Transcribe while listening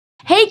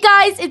Hey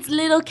guys, it's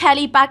little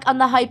Kelly back on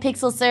the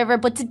Hypixel server,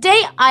 but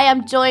today I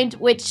am joined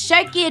with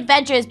Sharky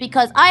Adventures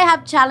because I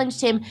have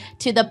challenged him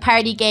to the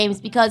party games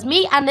because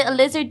me and Little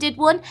Lizard did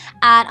one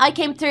and I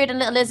came third and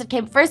Little Lizard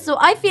came first, so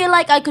I feel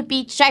like I could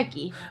beat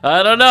Sharky.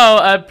 I don't know,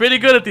 I'm pretty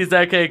good at these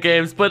arcade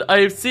games, but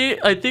I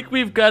think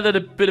we've gathered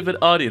a bit of an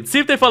audience. See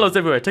if they follow us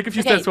everywhere. Take a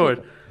few steps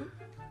forward.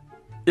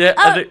 Yeah,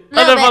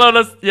 they're following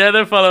us. Yeah,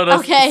 they're following us.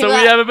 Okay, so we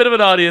have a bit of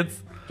an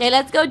audience. Okay,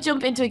 let's go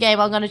jump into a game.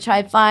 I'm going to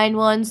try find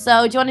one.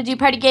 So, do you want to do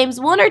party games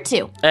 1 or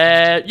 2?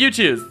 You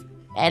choose.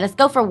 Okay, let's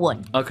go for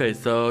 1. Okay,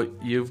 so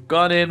you've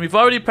gone in. We've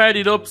already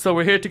partied up, so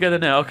we're here together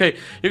now. Okay,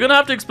 you're going to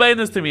have to explain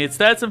this to me. It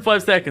starts in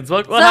 5 seconds.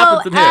 What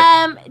happens in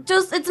here?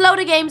 It's a load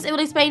of games. It will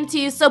explain to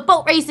you. So,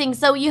 boat racing.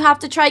 So, you have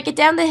to try get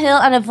down the hill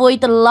and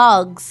avoid the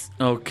logs.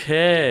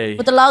 Okay.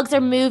 But the logs are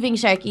moving,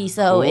 Sharky,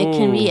 so it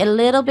can be a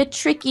little bit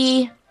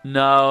tricky.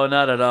 No,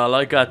 not at all.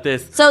 I got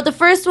this. So the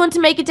first one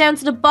to make it down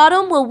to the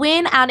bottom will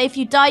win, and if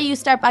you die, you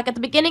start back at the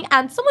beginning.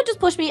 And someone just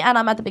pushed me, and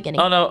I'm at the beginning.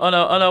 Oh no! Oh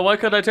no! Oh no! Why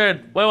can't I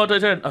turn? Why won't I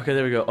turn? Okay,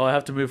 there we go. Oh, I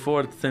have to move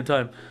forward at the same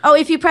time. Oh,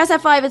 if you press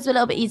F5, it's a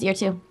little bit easier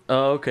too.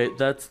 Oh, okay.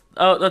 That's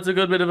a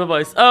good bit of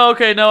advice. Oh,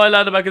 okay. No, I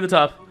landed back at the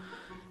top.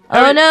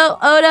 Oh no!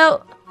 Oh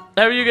no!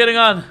 How are you getting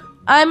on?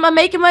 I'm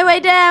making my way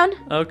down.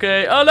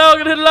 Okay. Oh no! I'm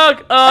gonna hit a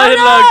log. Oh, I hit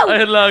a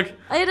log.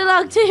 I hit a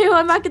log too.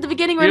 I'm back at the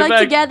beginning. We're like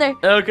together.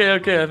 Okay.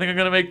 Okay. I think I'm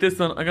gonna make this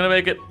one. I'm gonna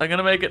make it.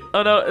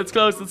 Oh no! It's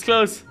close. It's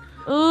close.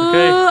 Ooh,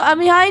 okay. I'm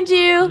behind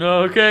you.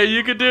 Okay,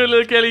 you can do it,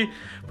 little Kelly.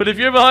 But if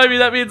you're behind me,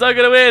 that means I'm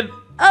gonna win.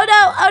 Oh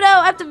no! Oh no!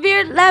 I have to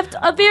veer left.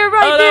 Veer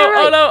right. Oh no! Veer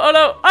right. Oh no! Oh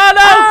no! Oh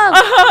no!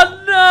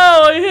 Oh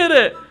no! I hit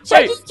it.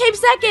 Sharky came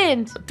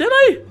second. Did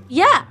I?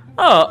 Yeah.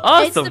 Oh,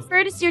 awesome. It's the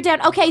furthest you're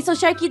down. Okay, so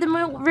Sharky, the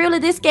rule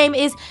of this game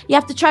is you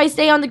have to try to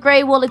stay on the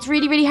grey wall. It's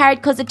really, really hard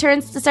because it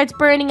starts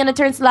burning and it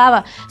turns to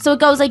lava. So it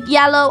goes like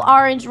yellow,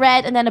 orange,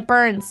 red, and then it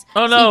burns.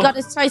 Oh, no. So you got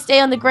to try to stay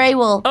on the grey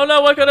wall. Oh,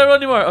 no, why can't I run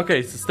anymore?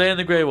 Okay, so stay on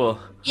the grey wall.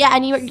 Yeah,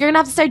 and you're going to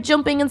have to start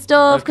jumping and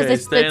stuff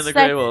because stay on the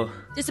grey wall.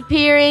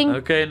 Disappearing.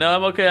 Okay, no,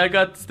 I'm okay. I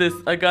got this.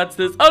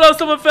 Oh, no,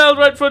 someone fell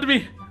right in front of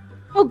me.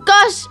 Oh,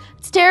 gosh.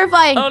 It's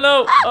terrifying. Oh,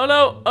 no. Oh,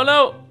 no. Oh,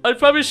 no. I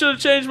probably should have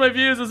changed my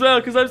views as well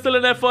because I'm still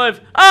in F5.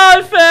 Oh,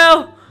 I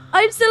fell.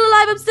 I'm still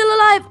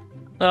alive.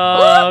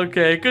 Oh,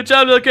 okay. Good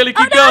job, little Kelly.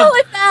 Keep going.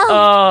 I fell.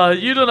 Oh,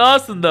 you done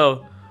awesome,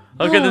 though.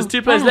 Okay, there's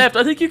 2 plays left.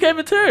 I think you came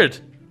in third.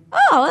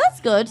 Oh, that's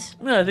good.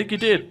 Yeah, I think you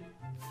did.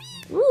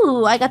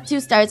 Ooh, I got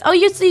 2 stars. Oh,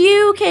 you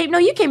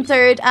came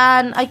third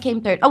and I came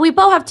third. Oh, we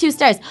both have 2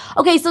 stars.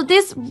 Okay, so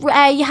this,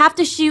 you have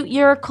to shoot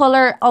your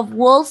color of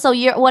wool. So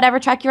whatever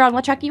track you're on.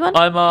 What track are you on?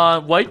 I'm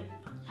on white.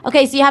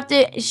 Okay, so you have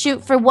to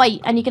shoot for white,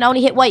 and you can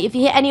only hit white. If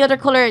you hit any other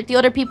color, the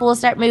other people will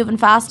start moving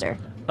faster.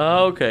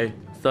 Oh, okay.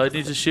 So I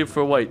need to shoot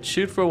for white.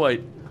 Shoot for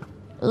white.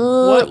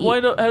 Why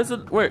don't? How does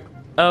it work?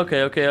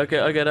 Okay. I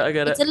get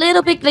it. It's a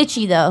little bit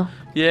glitchy, though.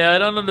 Yeah, I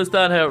don't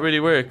understand how it really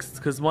works,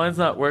 because mine's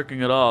not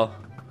working at all.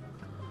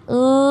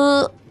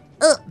 Do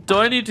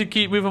I need to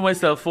keep moving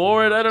myself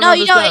forward? I don't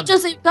understand.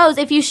 No, it goes.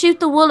 If you shoot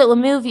the wool, it will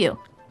move you.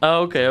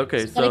 Oh,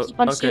 okay. So keep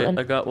on shooting.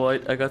 I got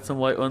white. I got some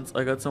white ones.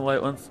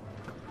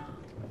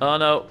 Oh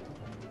no.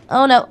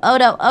 Oh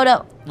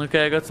no.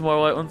 Okay, I got some more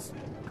white ones.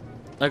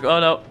 Oh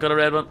no, got a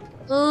red one.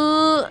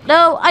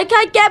 No, I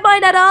can't get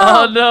mine at all.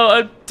 Oh no,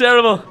 I'm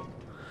terrible.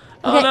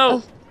 Oh okay.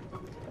 no.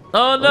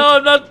 Oh no,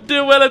 I'm not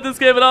doing well at this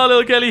game at all,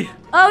 little Kelly.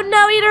 Oh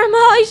no, either am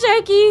I,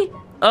 Sharky.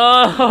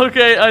 Oh,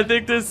 okay, I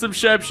think there's some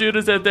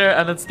sharpshooters out there,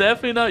 and it's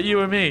definitely not you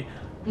or me.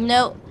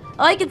 No.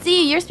 Oh, I can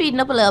see you. You're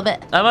speeding up a little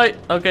bit. Am I?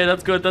 Okay,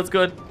 that's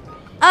good.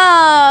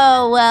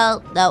 Oh,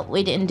 well, no,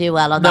 we didn't do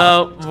well on that.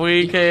 No,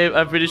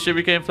 I'm pretty sure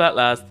we came flat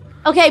last.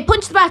 Okay,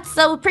 punch the bats.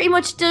 So pretty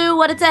much do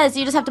what it says.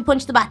 You just have to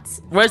punch the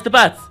bats. Where's the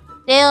bats?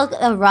 They'll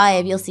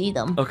arrive. You'll see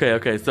them.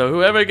 Okay. So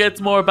whoever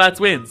gets more bats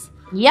wins.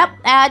 Yep.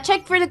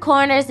 Check for the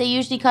corners. They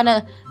usually kind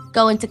of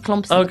go into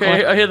clumps.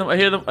 Okay, I hear them.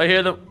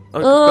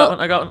 Oh,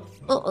 I got one.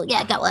 Oh,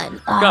 yeah, got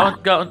one.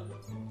 Got one.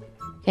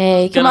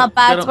 Okay, come on,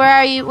 bats. Where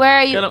are you?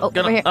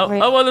 Get them.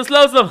 Oh, well, there's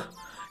loads of them.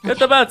 Get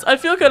the bats. I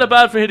feel kind of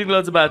bad for hitting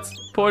loads of bats.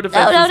 Poor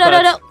defense.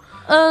 No.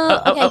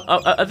 Okay.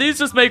 Are these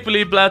just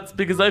make-believe bats?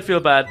 Because I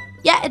feel bad.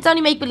 Yeah, it's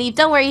only make-believe.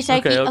 Don't worry,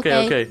 Sharky.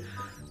 Okay.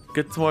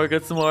 Get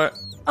some more.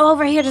 Oh,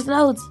 over here, there's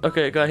loads.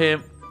 Okay, I got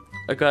him.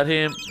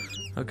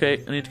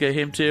 Okay, I need to get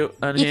him too.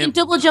 And you can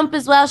double jump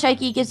as well,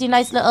 Sharky. Gives you a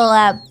nice little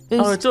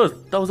boost. Oh, it does.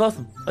 That was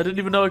awesome. I didn't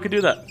even know I could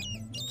do that.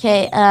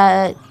 Okay,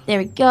 there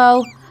we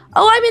go.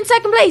 Oh, I'm in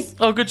second place.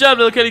 Oh, good job,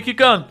 little Kelly. Keep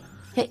going.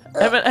 Okay.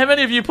 How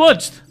many have you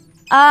punched?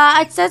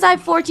 It says I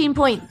have 14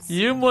 points.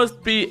 You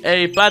must be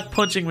a bat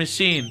punching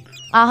machine.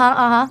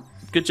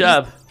 Good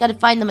job. Gotta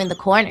find them in the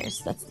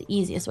corners. That's the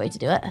easiest way to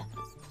do it.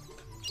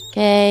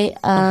 Okay,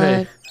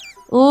 okay.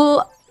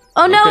 Ooh.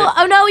 Oh no, okay.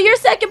 Oh no, you're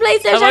second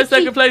place there, Sharky. I'm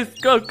second place.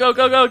 Go.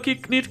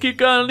 Need to keep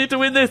going. I need to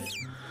win this.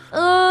 Come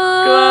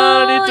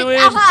on, I need to win.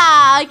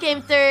 Aha, I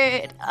came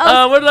third.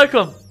 Where did I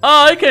come?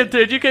 Oh, I came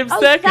third. You came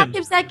second. I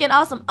came second.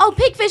 Awesome. Oh,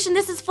 pig fishing.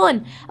 This is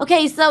fun.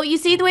 Okay, so you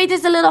see the way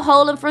there's a little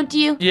hole in front of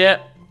you? Yeah.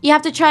 You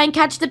have to try and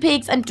catch the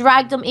pigs and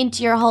drag them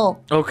into your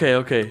hole.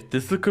 Okay.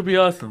 This could be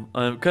awesome.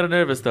 I'm kind of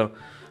nervous though.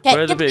 Okay,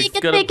 Where are the get pigs?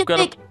 big, Get him, get get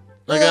him. big.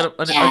 I got him,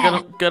 I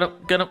got him, get him,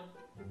 get him.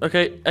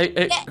 Okay, hey,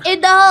 Get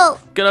in the hole.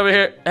 get over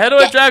here. How do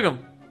I drag him?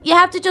 You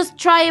have to just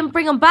try and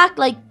bring him back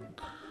like...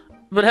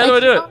 But how do I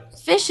do it?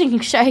 Fishing,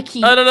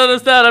 Sharky. I don't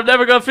understand. I've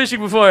never gone fishing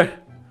before.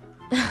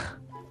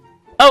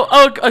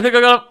 Oh, I think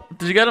I got him.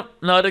 Did you get him?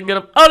 No, I didn't get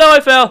him. Oh, no,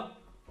 I fell.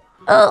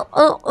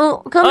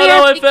 Oh, come Oh, here.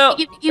 no, I fell.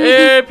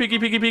 Here, piggy.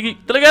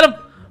 Did I get him?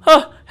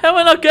 Oh, how am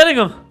I not getting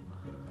him?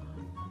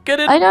 Get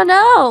in. I don't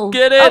know.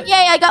 Get in. Oh,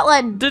 yay, I got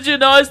one. Did you?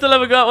 No, I still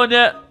haven't got one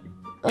yet.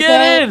 Okay,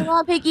 Get in. come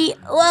on, Piggy.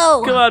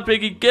 Whoa. Come on,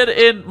 piggy. Get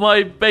in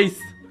my base.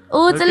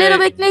 Oh, it's a little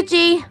bit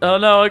glitchy. Oh,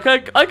 no, I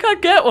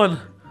can't get one.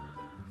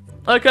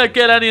 I can't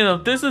get any of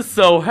them. This is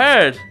so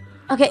hard.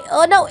 Okay.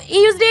 Oh, no.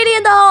 He was nearly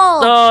in the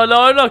hole. Oh,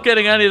 no, I'm not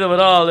getting any of them at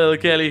all, little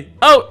Kelly.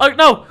 Oh,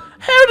 no.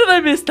 How did I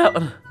miss that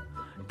one?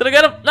 Did I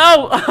get him?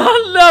 No.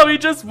 Oh, no, he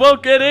just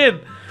won't get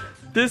in.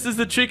 This is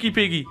a tricky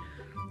piggy.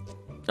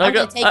 I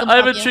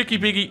have a tricky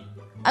piggy.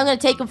 I'm going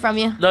to take him from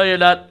you. No, you're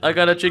not. I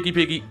got a tricky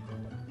piggy.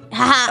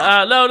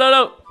 Haha. No.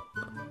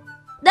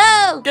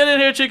 No. Get in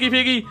here, tricky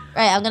piggy.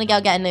 Right, I'm going to go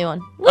get a new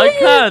one. I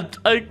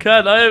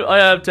can't. I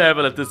am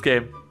terrible at this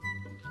game.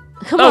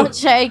 Come on,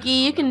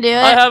 Sharky. You can do it.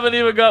 I haven't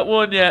even got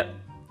one yet.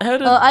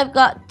 Oh, I've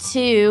got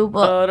two,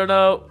 but... I don't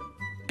know.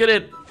 Get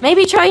in.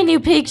 Maybe try a new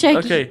pig,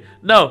 Sharky. Okay.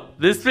 No,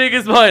 this pig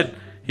is mine.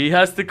 He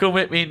has to come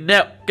with me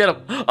now. Get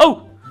him.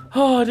 Oh,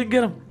 I didn't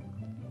get him.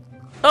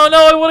 Oh,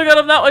 no, I would have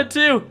got him that way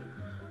too.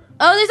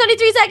 Oh, there's only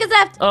 3 seconds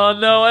left. Oh,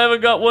 no, I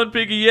haven't got one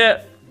piggy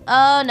yet.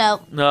 Oh,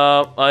 no.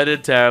 No, I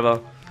did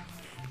terrible.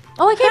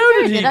 Oh, I came How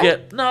third, did he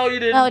get? No, you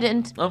didn't. No, I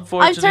didn't.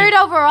 Unfortunately. I'm third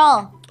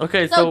overall.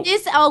 Okay, so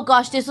this, oh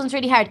gosh, this one's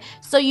really hard.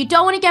 So you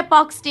don't want to get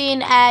boxed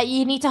in.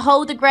 You need to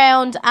hold the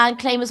ground and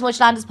claim as much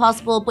land as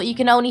possible, but you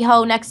can only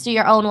hold next to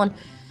your own one.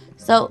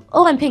 So,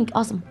 oh, I'm pink.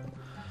 Awesome.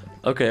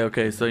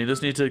 Okay, so you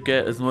just need to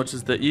get as much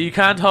as that. You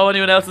can't hoe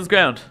anyone else's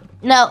ground.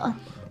 No.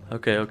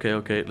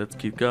 Okay. Let's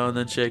keep going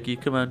then, Shaky.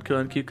 Come on,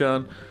 keep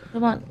going.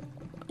 Come on.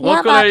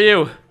 What color are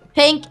you?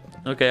 Pink.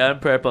 Okay, I'm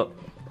purple.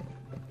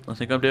 I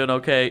think I'm doing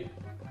okay.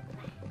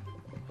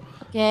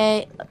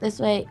 Okay, this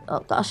way.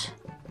 Oh gosh.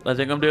 I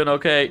think I'm doing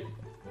okay.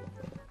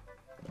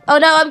 Oh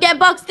no, I'm getting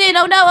boxed in.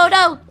 Oh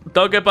no.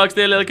 Don't get boxed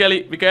in, little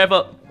Kelly. Be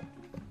careful.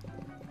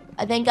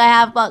 I think I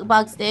have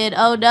boxed in.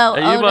 Oh no.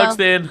 Are you boxed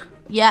in?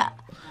 Yeah.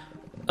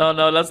 Oh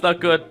no, that's not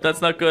good.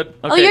 That's not good. Okay.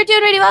 Oh, you're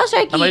doing really well,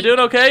 Sharky. Am I doing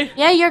okay?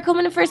 Yeah, you're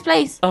coming in first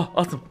place. Oh,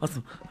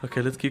 awesome.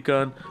 Okay, let's keep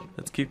going.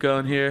 Let's keep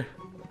going here.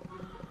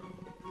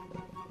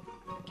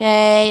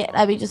 Okay,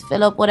 let me just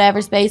fill up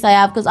whatever space I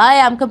have because I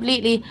am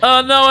completely...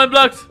 Oh no, I'm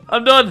blocked.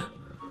 I'm done.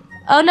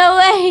 Oh, no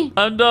way.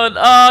 I'm done.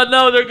 Oh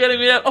no, they're getting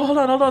me out. Oh, hold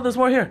on. There's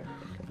more here.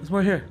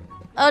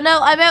 Oh no,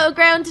 I'm out of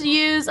ground to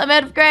use. I'm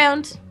out of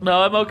ground.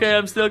 No, I'm okay.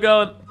 I'm still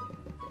going.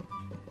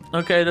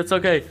 Okay, that's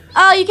okay.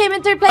 Oh, you came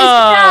in third place. Oh,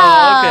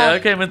 No. okay, I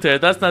came in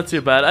third. That's not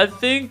too bad. I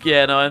think,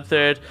 yeah, no, I'm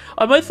third.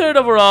 Am I third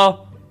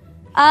overall?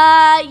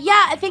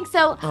 Yeah, I think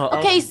so. Oh,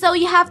 okay, so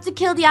you have to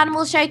kill the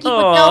animal, Sharky, but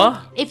Aw. don't.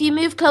 If you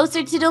move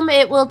closer to them,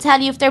 it will tell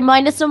you if they're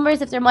minus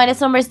numbers. If they're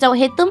minus numbers, don't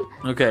hit them.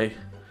 Okay.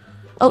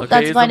 Oh, Okay,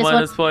 that's he's minus a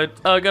minus one.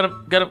 point. Oh, got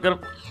him.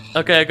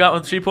 Okay, I got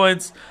one. 3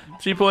 points.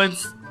 3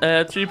 points.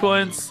 3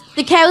 points.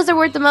 The cows are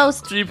worth the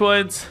most. 3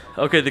 points.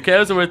 Okay, the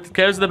cows are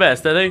the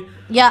best, are they?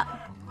 Yeah.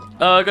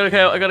 Oh, I got a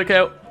cow.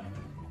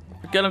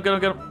 Get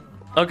him.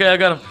 Okay, I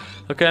got him.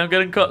 Okay, I'm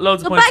getting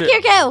loads of Come points back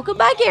here, cow. Come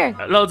back here.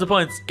 Loads of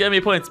points. Give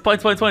me points.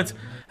 Points.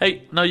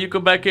 Hey, no, you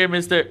come back here,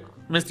 Mr.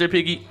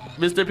 Piggy.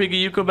 Mr. Piggy,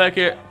 you come back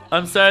here.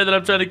 I'm sorry that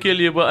I'm trying to kill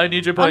you, but I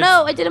need your points.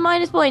 Oh no, I did a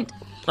minus point.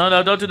 Oh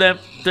no, don't do them.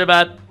 They're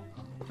bad.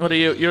 What are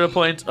you? You're a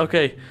point.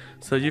 Okay,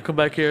 so you come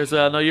back here as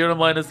well. No, you're a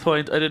minus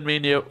point. I didn't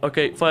mean you.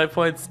 Okay, 5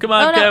 points. Come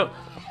on, Oh, no. cow.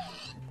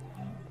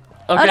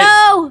 Okay.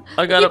 Oh no!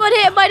 I got Keep him. on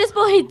hitting minus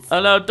points.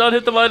 Oh no, don't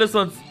hit the minus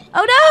ones.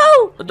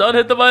 Oh no! Don't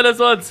hit the minus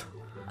ones.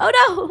 Oh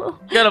no!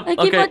 Get him. I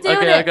keep on doing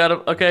Okay, it. I got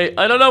him. Okay,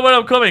 I don't know where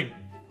I'm coming.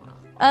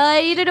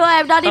 Either do I.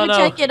 I'm not even no.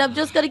 checking. I'm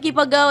just gonna keep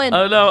on going.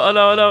 Oh no.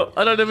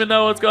 I don't even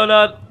know what's going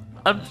on.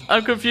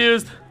 I'm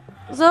confused.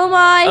 So am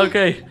I.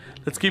 Okay,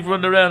 let's keep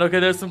running around. Okay,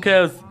 there's some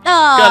cows. Oh,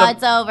 Got him.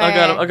 it's over.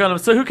 I got him.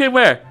 So who came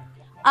where?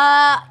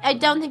 I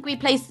don't think we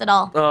placed it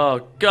all.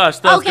 Oh gosh,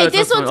 that's Okay, good.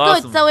 this That's one's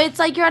awesome. good. So it's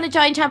like you're on a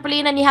giant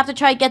trampoline and you have to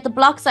try and get the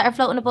blocks that are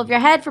floating above your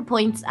head for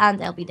points, and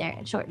they'll be there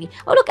shortly.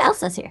 Oh, look,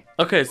 Elsa's here.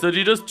 Okay, so do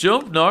you just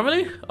jump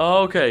normally?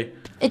 Oh, okay.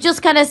 It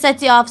just kind of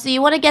sets you off. So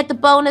you want to get the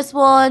bonus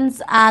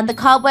ones, and the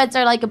cobwebs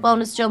are like a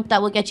bonus jump that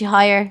will get you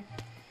higher.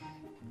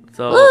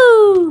 So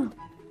Woo!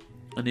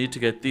 I need to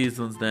get these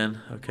ones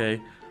then. Okay.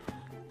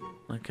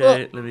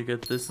 Okay, let me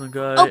get this one,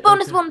 guy. Oh,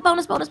 bonus okay. one,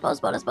 bonus. Did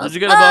Did you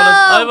get a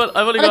bonus?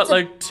 I've only got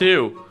like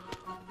 2.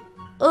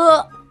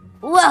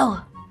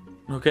 Whoa!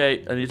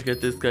 Okay, I need to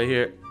get this guy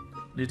here.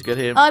 Need to get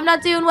him. I'm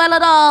not doing well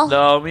at all.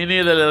 No, me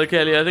neither, little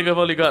Kelly. I think I've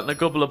only gotten a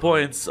couple of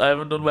points. I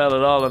haven't done well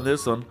at all on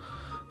this one.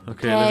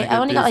 Okay, let me Okay, get I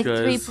only got like these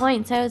 3 guys.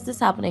 points. How is this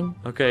happening?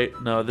 Okay,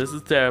 no, this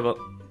is terrible.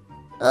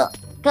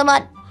 Come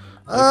on.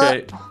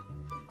 Okay.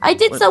 I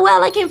did so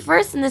well. I came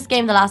first in this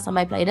game the last time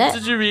I played it.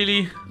 Did you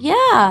really?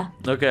 Yeah.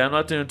 Okay, I'm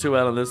not doing too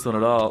well on this one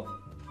at all.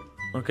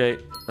 Okay,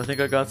 I think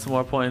I got some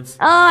more points.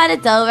 Oh, and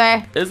it's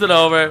over. Is it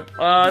over?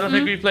 I don't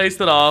think we placed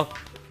it all.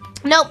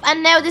 Nope,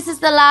 and now this is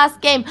the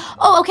last game.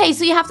 Oh, okay,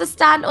 so you have to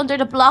stand under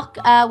the block.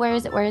 Where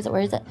is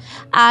it?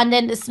 And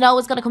then the snow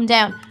is going to come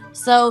down.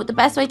 So the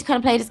best way to kind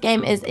of play this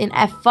game is in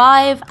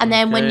F5. And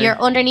then when you're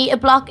underneath a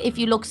block, if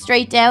you look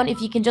straight down,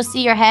 if you can just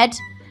see your head,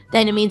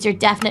 then it means you're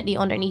definitely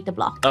underneath the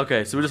block.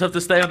 Okay, so we just have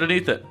to stay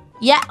underneath it.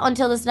 Yeah,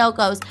 until the snow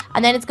goes.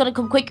 And then it's going to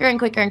come quicker and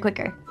quicker and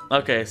quicker.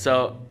 Okay,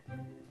 so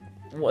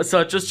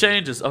it just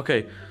changes.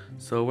 Okay,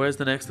 so where's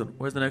the next one?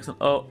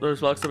 Oh, there's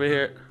blocks over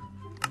here.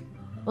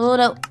 Oh,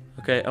 no.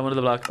 Okay, I'm under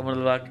the block.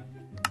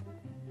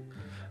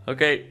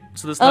 Okay,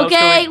 so the snow's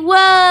Okay, coming.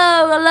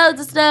 whoa,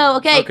 loads of snow.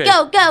 Okay,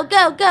 go.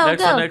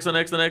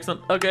 Next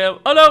one. Okay,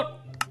 oh no,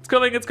 it's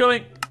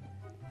coming.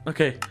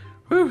 Okay,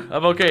 whew,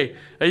 I'm okay.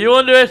 Are you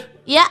under it?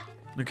 Yeah.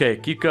 Okay,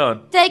 keep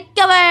going. Take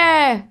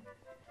cover.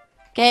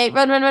 Okay,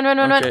 run.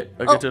 Okay,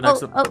 I'll get to the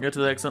next one. Get to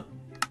the next one.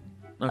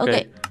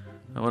 Okay.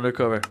 I'm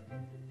undercover.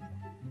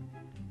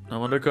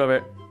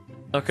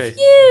 Okay.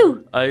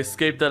 Phew. I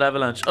escaped that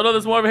avalanche. Oh no,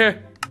 there's more over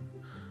here.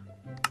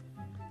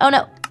 Oh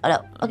no.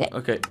 Okay.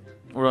 Okay.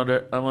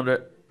 I'm under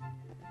it.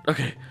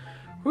 Okay.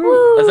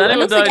 Woo, Has it anyone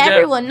looks died like yet?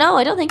 everyone. No,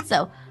 I don't think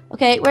so.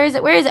 Okay, where is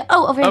it?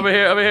 Oh, over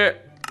here. Over here.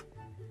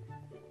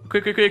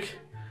 Quick.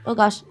 Oh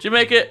gosh. Did you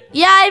make it?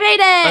 Yeah, I made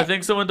it. I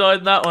think someone died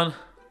in that one.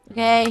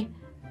 Okay.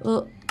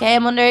 Oh, okay,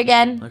 I'm under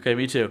again. Okay,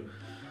 me too.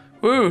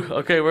 Woo.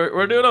 Okay,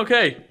 we're doing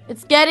okay.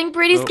 It's getting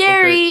pretty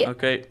scary.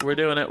 Okay, we're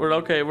doing it. We're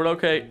okay.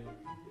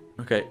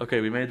 Okay,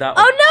 we made that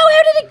one. Oh no,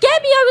 how did it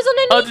get me? I was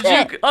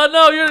underneath it. Oh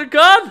no, you're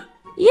gone?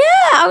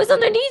 Yeah, I was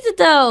underneath it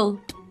though.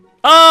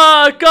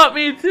 Oh, it got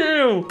me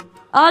too.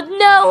 Oh,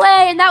 no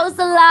way. And that was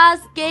the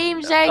last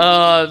game, Sharky.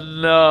 Oh,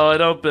 no. I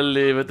don't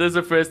believe it. There's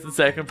a first and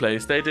second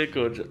place. They did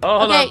good.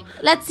 Oh, hold on.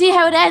 Let's see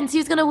how it ends.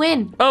 Who's going to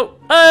win? Oh,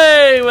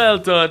 hey, well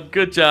done.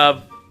 Good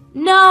job.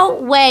 No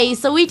way.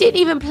 So we didn't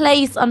even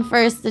place on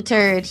first to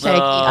third, Sharky.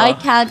 Oh. I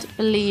can't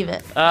believe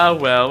it. Ah,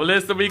 well,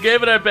 listen, we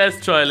gave it our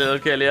best try, little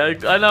Kelly.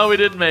 I know we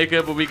didn't make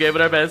it, but we gave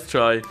it our best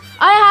try.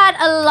 I had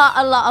a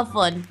lot of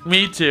fun.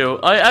 Me too.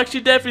 I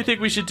actually definitely think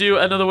we should do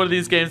another one of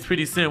these games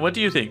pretty soon. What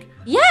do you think?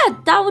 Yeah,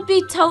 that would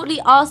be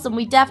totally awesome.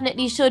 We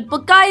definitely should.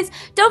 But guys,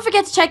 don't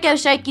forget to check out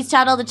Sharky's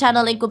channel. The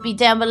channel link will be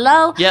down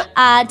below. Yep.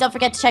 And don't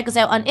forget to check us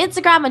out on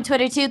Instagram and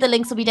Twitter too. The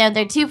links will be down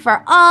there too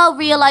for all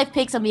real life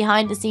pics and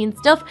behind the scenes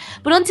stuff.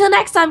 But until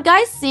next time,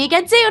 guys, see you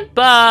again soon.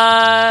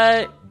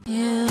 Bye.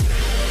 Yeah.